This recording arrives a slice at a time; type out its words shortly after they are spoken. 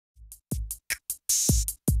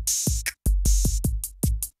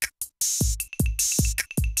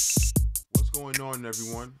going on,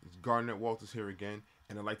 everyone? It's Garnet Walters here again,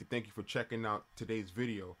 and I'd like to thank you for checking out today's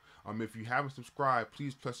video. If you haven't subscribed,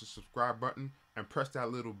 please press the subscribe button and press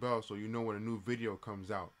that little bell so you know when a new video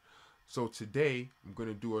comes out. So today, I'm going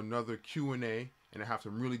to do another Q&A, and I have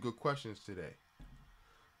some really good questions today.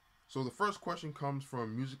 So the first question comes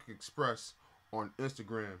from Music Express on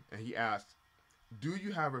Instagram, and he asks, do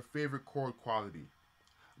you have a favorite chord quality?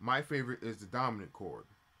 My favorite is the dominant chord.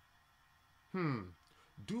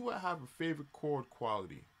 Do I have a favorite chord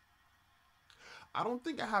quality? I don't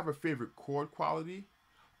think I have a favorite chord quality.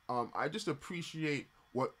 I just appreciate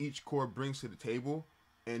what each chord brings to the table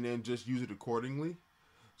and then just use it accordingly.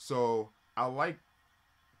 So I like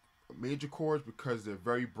major chords because they're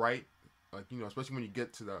very bright, especially when you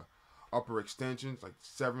get to the upper extensions like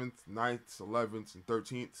 7th, 9th, 11th, and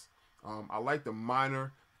 13th. I like the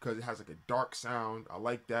minor because it has like a dark sound. I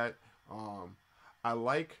like that. I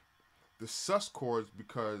like the sus chords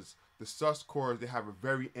because the sus chords, they have a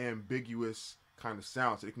very ambiguous kind of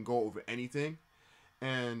sound, so they can go over anything.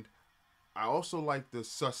 And I also like the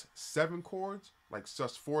sus 7 chords, like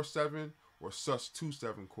sus 4/7 or sus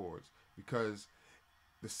 2/7 chords, because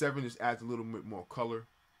the 7 just adds a little bit more color.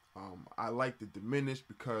 I like the diminished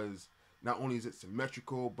because not only is it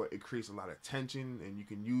symmetrical, but it creates a lot of tension, and you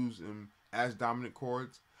can use them as dominant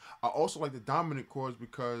chords. I also like the dominant chords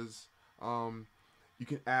because you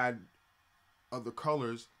can add other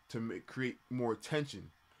colors to create more tension.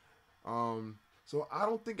 So I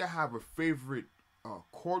don't think I have a favorite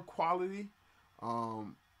chord quality.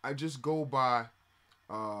 I just go by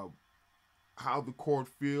how the chord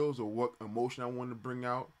feels or what emotion I want to bring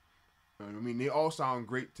out. I mean, they all sound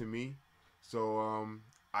great to me. So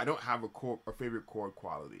I don't have a favorite chord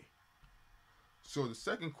quality. So the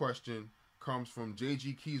second question comes from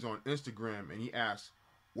JG Keys on Instagram, and he asks,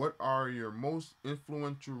 what are your most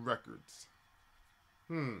influential records?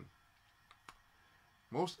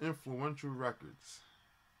 Most influential records.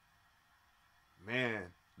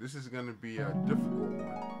 Man, this is going to be a difficult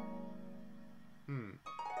one.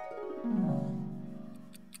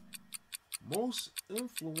 Most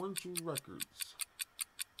influential records.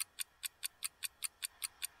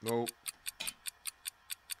 Nope.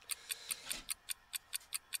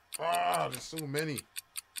 There's so many.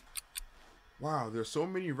 Wow, there's so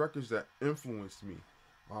many records that influenced me.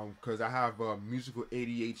 Because I have musical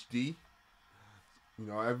ADHD.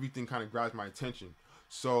 Everything kind of grabs my attention.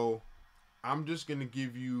 So I'm just going to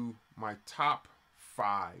give you my top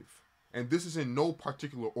 5. And this is in no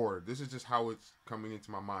particular order. This is just how it's coming into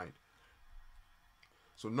my mind.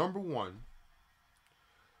 So number 1,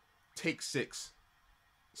 Take 6.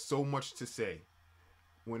 So Much to Say.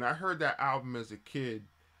 When I heard that album as a kid,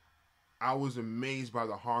 I was amazed by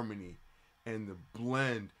the harmony and the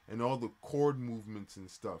blend and all the chord movements and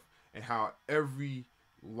stuff, and how every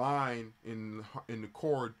line in the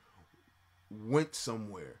chord went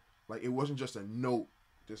somewhere. Like, it wasn't just a note,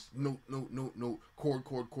 just note, chord,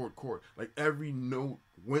 chord. Like, every note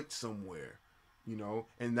went somewhere,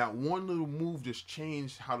 and that one little move just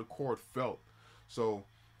changed how the chord felt. So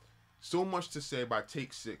Much to Say by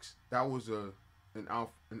Take 6. That was an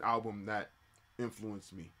album that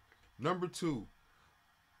influenced me. Number 2,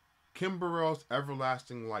 Kim Burrell's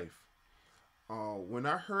Everlasting Life. When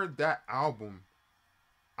I heard that album,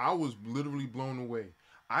 I was literally blown away.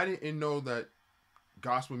 I didn't know that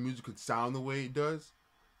gospel music could sound the way it does.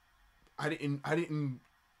 I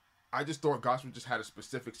just thought gospel just had a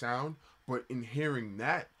specific sound, but in hearing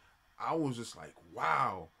that, I was just like,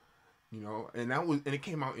 wow, and it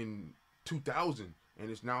came out in 2000, and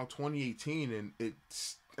it's now 2018, and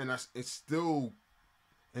it's still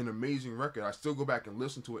an amazing record. I still go back and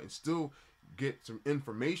listen to it and still get some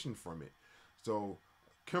information from it. So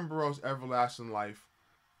Kim Burrell's Everlasting Life,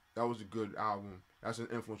 that was a good album. That's an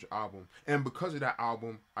influential album. And because of that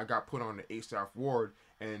album, I got put on the A$AP Ward,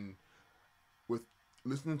 and with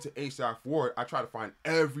listening to A$AP Ward, I try to find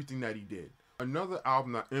everything that he did. Another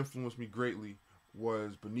album that influenced me greatly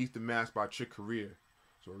was Beneath the Mask by Chick Corea.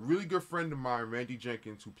 So a really good friend of mine, Randy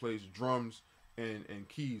Jenkins, who plays drums and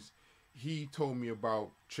keys, he told me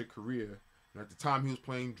about Chick Corea. And at the time he was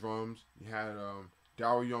playing drums, he had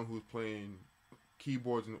Darryl Young, who was playing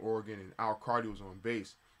keyboards and organ, and Al Cardi was on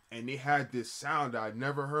bass. And they had this sound that I'd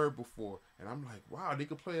never heard before. And I'm like, wow, they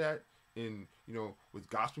could play that in, with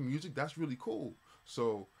gospel music? That's really cool.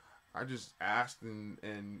 So I just asked, and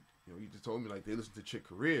he just told me, like, they listen to Chick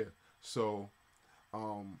Corea. So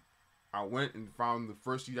I went and found the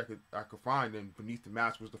first CD I could find, and Beneath the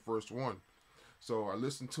Mask was the first one. So I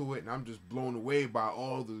listened to it, and I'm just blown away by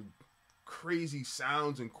all the crazy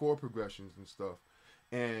sounds and chord progressions and stuff.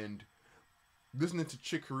 And listening to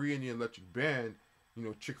Chick Corea and the Electric Band,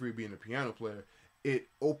 Chick Corea being a piano player, it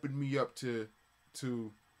opened me up to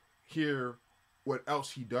hear what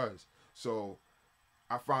else he does. So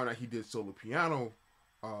I found out he did solo piano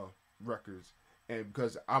uh, records, and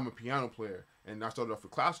because I'm a piano player, and I started off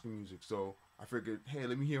with classical music, so I figured, hey,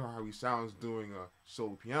 let me hear how he sounds doing a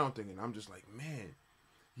solo piano thing, and I'm just like, man,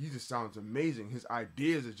 he just sounds amazing. His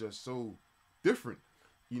ideas are just so different,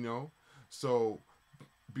 you know. So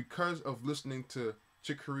because of listening to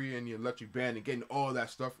Chick Corea and the Electric Band and getting all that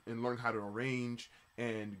stuff and learning how to arrange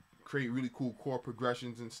and create really cool chord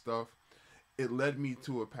progressions and stuff, it led me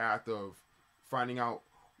to a path of finding out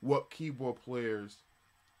what keyboard players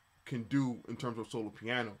can do in terms of solo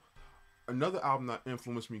piano. Another album that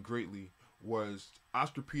influenced me greatly was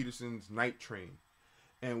Oscar Peterson's Night Train.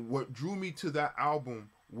 And what drew me to that album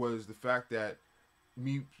was the fact that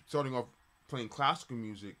me starting off playing classical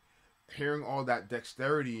music, hearing all that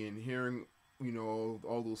dexterity and hearing,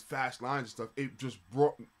 all those fast lines and stuff, it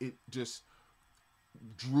just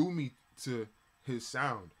drew me to his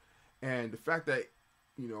sound. And the fact that,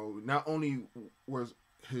 not only was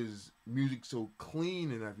his music so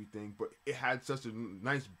clean and everything, but it had such a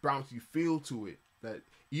nice bouncy feel to it that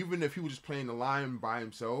even if he was just playing the line by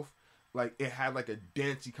himself, like it had like a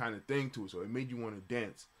dancey kind of thing to it, so it made you want to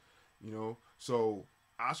dance, So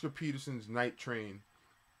Oscar Peterson's Night Train,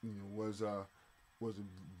 was a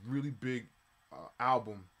really big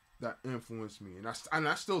album that influenced me, and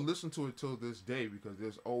I still listen to it till this day because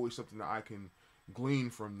there's always something that I can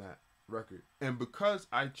glean from that record. And because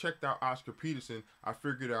I checked out Oscar Peterson, I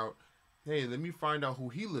figured out, hey, let me find out who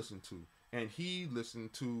he listened to, and he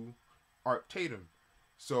listened to Art Tatum.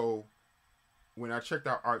 So when I checked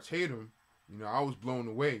out Art Tatum, I was blown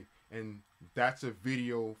away, and that's a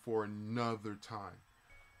video for another time.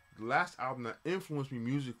 The last album that influenced me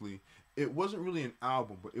musically, it wasn't really an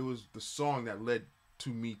album, but it was the song that led to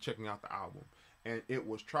me checking out the album, and it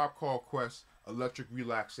was Tribe Called Quest, Electric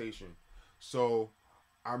Relaxation. So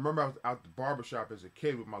I remember I was out the barbershop as a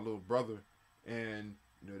kid with my little brother, and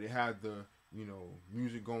they had the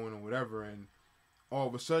music going or whatever, and all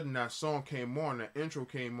of a sudden that song came on, that intro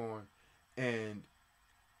came on, and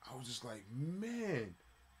I was just like, man,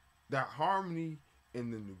 that harmony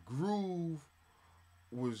and then the groove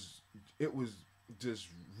was just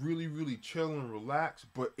really, really chill and relaxed,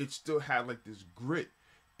 but it still had like this grit,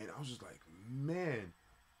 and I was just like, man,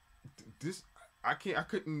 I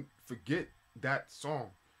couldn't forget that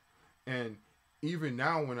song. And even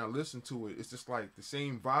now when I listen to it, it's just like the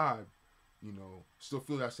same vibe, still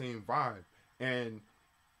feel that same vibe. And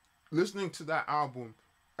listening to that album,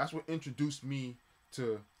 that's what introduced me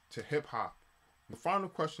to hip hop. The final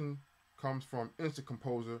question comes from Instant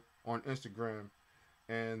Composer on Instagram,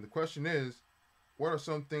 and the question is, what are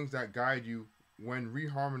some things that guide you when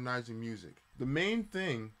reharmonizing music? The main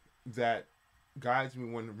thing that guides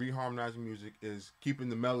me when reharmonizing music is keeping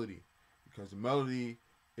the melody, because the melody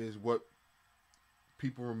is what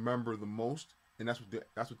people remember the most, and that's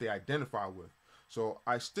what they identify with. So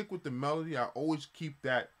I stick with the melody. I always keep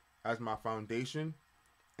that as my foundation,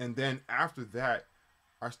 and then after that,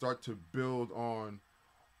 I start to build on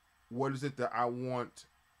what is it that I want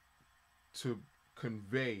to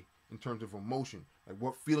convey in terms of emotion. Like,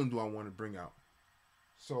 what feeling do I want to bring out?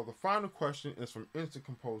 So the final question is from Instant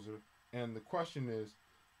Composer, and the question is,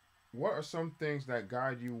 what are some things that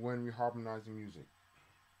guide you when reharmonizing music?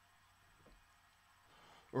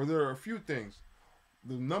 Or there are a few things.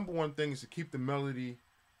 The number one thing is to keep the melody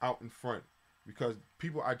out in front, because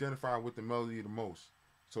people identify with the melody the most.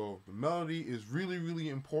 So the melody is really, really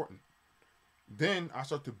important. Then I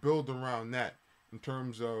start to build around that in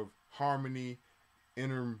terms of harmony,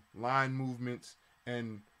 inner line movements,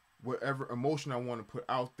 and whatever emotion I want to put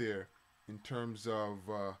out there in terms of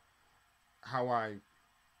how I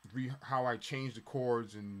change the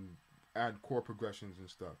chords and add chord progressions and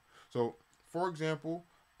stuff. So, for example,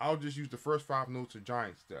 I'll just use the first 5 notes of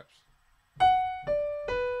Giant Steps.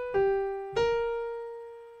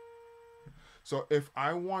 So if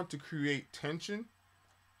I want to create tension,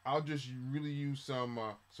 I'll just really use some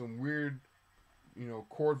weird,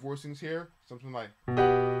 chord voicings here, something like, and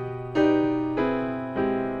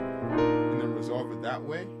then resolve it that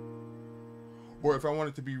way. Or if I want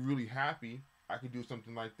it to be really happy, I could do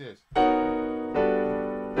something like this. I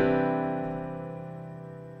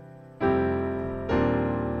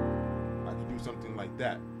could do something like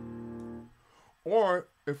that. Or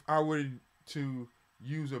if I were to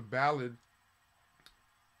use a ballad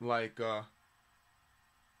like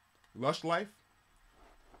Lush Life.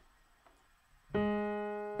 So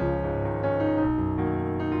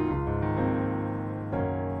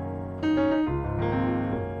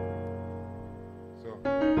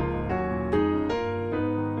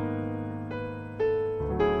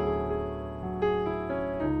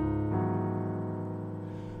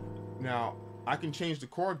can change the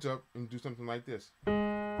chords up and do something like this.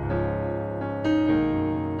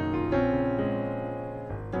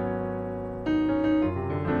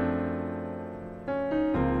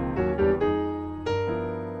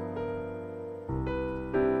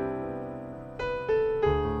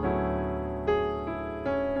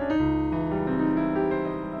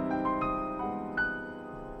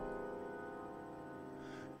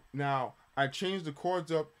 Now, I changed the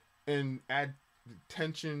chords up and add the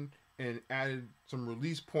tension and added some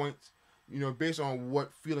release points, based on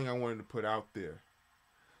what feeling I wanted to put out there.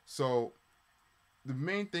 So the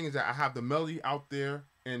main thing is that I have the melody out there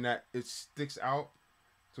and that it sticks out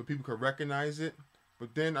so people can recognize it.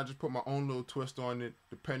 But then I just put my own little twist on it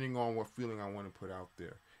depending on what feeling I want to put out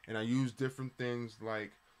there. And I use different things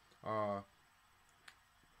like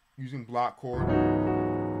using block chord,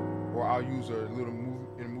 or I'll use a little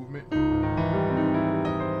movement.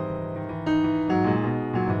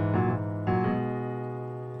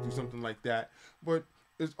 Do something like that. But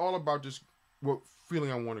it's all about just what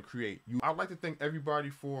feeling I want to create. I'd like to thank everybody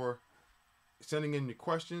for sending in your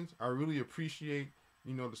questions. I really appreciate,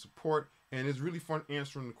 the support, and it's really fun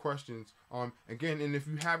answering the questions. Again, and if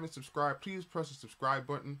you haven't subscribed, please press the subscribe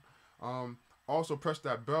button. Also press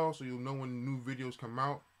that bell so you'll know when new videos come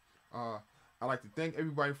out. I'd like to thank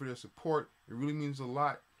everybody for their support. It really means a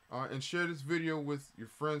lot. And share this video with your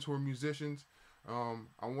friends who are musicians.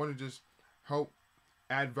 I want to just help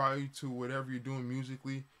add value to whatever you're doing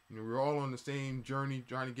musically. We're all on the same journey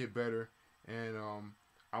trying to get better. And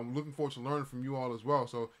I'm looking forward to learning from you all as well.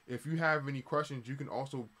 So if you have any questions, you can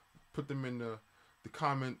also put them in the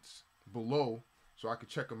comments below so I can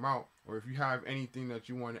check them out. Or if you have anything that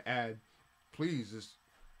you want to add, please just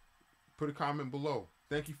put a comment below.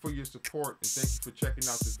 Thank you for your support, and thank you for checking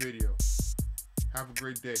out the video. Have a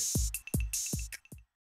great day.